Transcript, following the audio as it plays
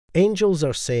Angels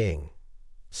are saying,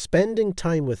 spending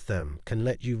time with them can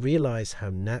let you realize how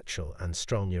natural and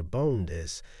strong your bond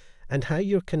is and how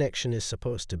your connection is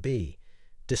supposed to be,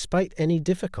 despite any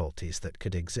difficulties that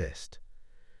could exist.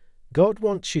 God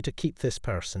wants you to keep this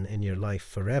person in your life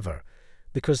forever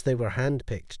because they were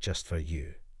handpicked just for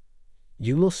you.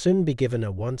 You will soon be given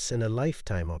a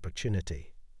once-in-a-lifetime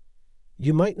opportunity.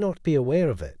 You might not be aware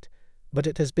of it, but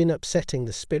it has been upsetting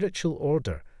the spiritual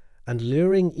order and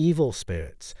luring evil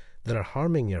spirits that are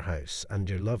harming your house and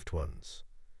your loved ones.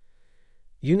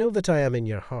 You know that I am in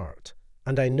your heart,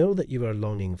 and I know that you are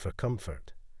longing for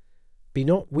comfort. Be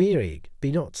not weary,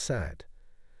 be not sad.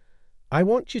 I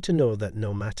want you to know that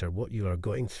no matter what you are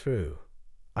going through,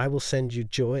 I will send you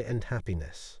joy and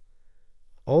happiness.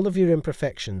 All of your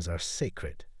imperfections are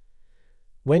sacred.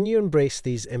 When you embrace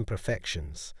these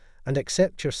imperfections and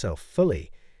accept yourself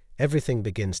fully, everything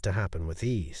begins to happen with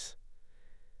ease.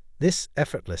 This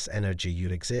effortless energy you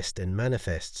exist in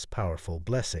manifests powerful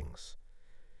blessings.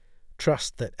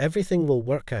 Trust that everything will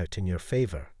work out in your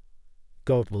favor.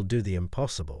 God will do the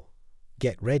impossible.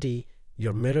 Get ready,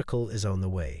 your miracle is on the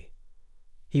way.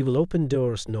 He will open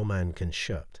doors no man can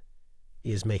shut.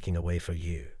 He is making a way for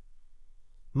you.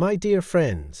 My dear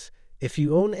friends, if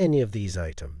you own any of these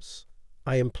items,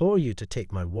 I implore you to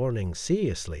take my warning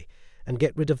seriously and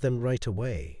get rid of them right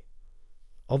away.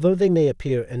 Although they may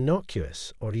appear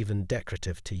innocuous or even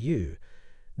decorative to you,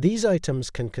 these items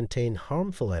can contain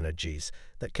harmful energies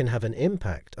that can have an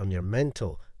impact on your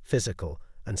mental, physical,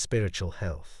 and spiritual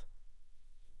health.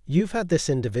 You've had this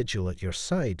individual at your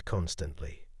side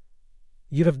constantly.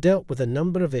 You have dealt with a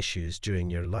number of issues during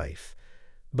your life,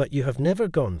 but you have never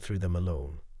gone through them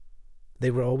alone. They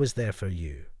were always there for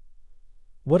you.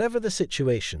 Whatever the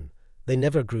situation, they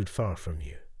never grew far from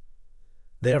you.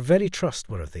 They are very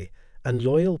trustworthy and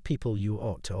loyal people you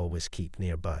ought to always keep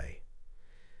nearby.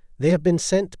 They have been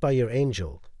sent by your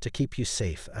angel to keep you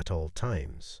safe at all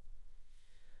times.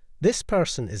 This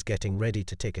person is getting ready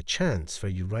to take a chance for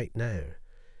you right now.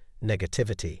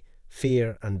 Negativity,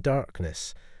 fear, and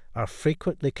darkness are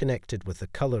frequently connected with the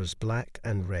colors black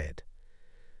and red.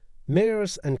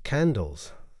 Mirrors and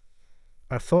candles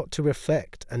are thought to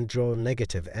reflect and draw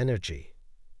negative energy.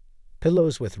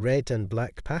 Pillows with red and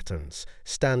black patterns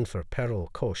stand for peril,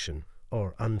 caution,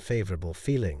 or unfavorable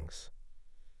feelings.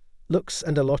 Looks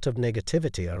and a lot of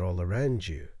negativity are all around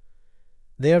you.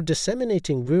 They are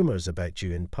disseminating rumors about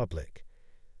you in public.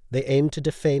 They aim to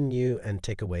defame you and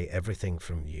take away everything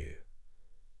from you.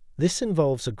 This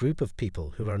involves a group of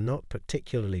people who are not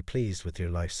particularly pleased with your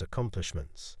life's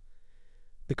accomplishments.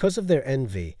 Because of their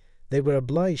envy, they were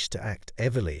obliged to act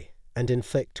evilly and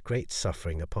inflict great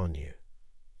suffering upon you.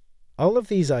 All of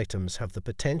these items have the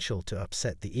potential to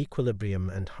upset the equilibrium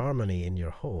and harmony in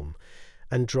your home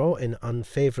and draw in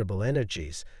unfavorable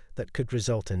energies that could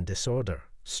result in disorder,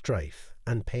 strife,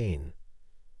 and pain.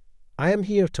 I am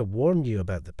here to warn you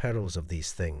about the perils of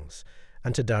these things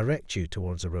and to direct you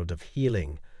towards a road of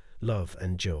healing, love,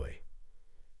 and joy.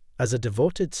 As a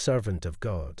devoted servant of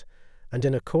God, and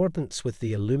in accordance with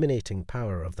the illuminating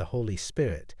power of the Holy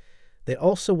Spirit, they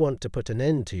also want to put an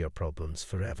end to your problems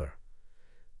forever.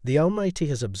 The Almighty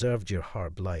has observed your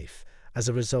hard life as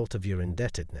a result of your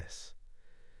indebtedness.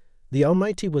 The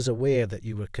Almighty was aware that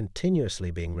you were continuously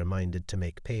being reminded to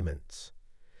make payments.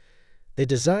 They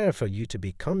desire for you to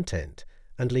be content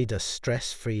and lead a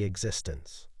stress-free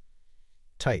existence.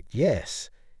 Type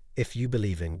yes if you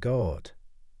believe in God.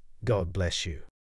 God bless you.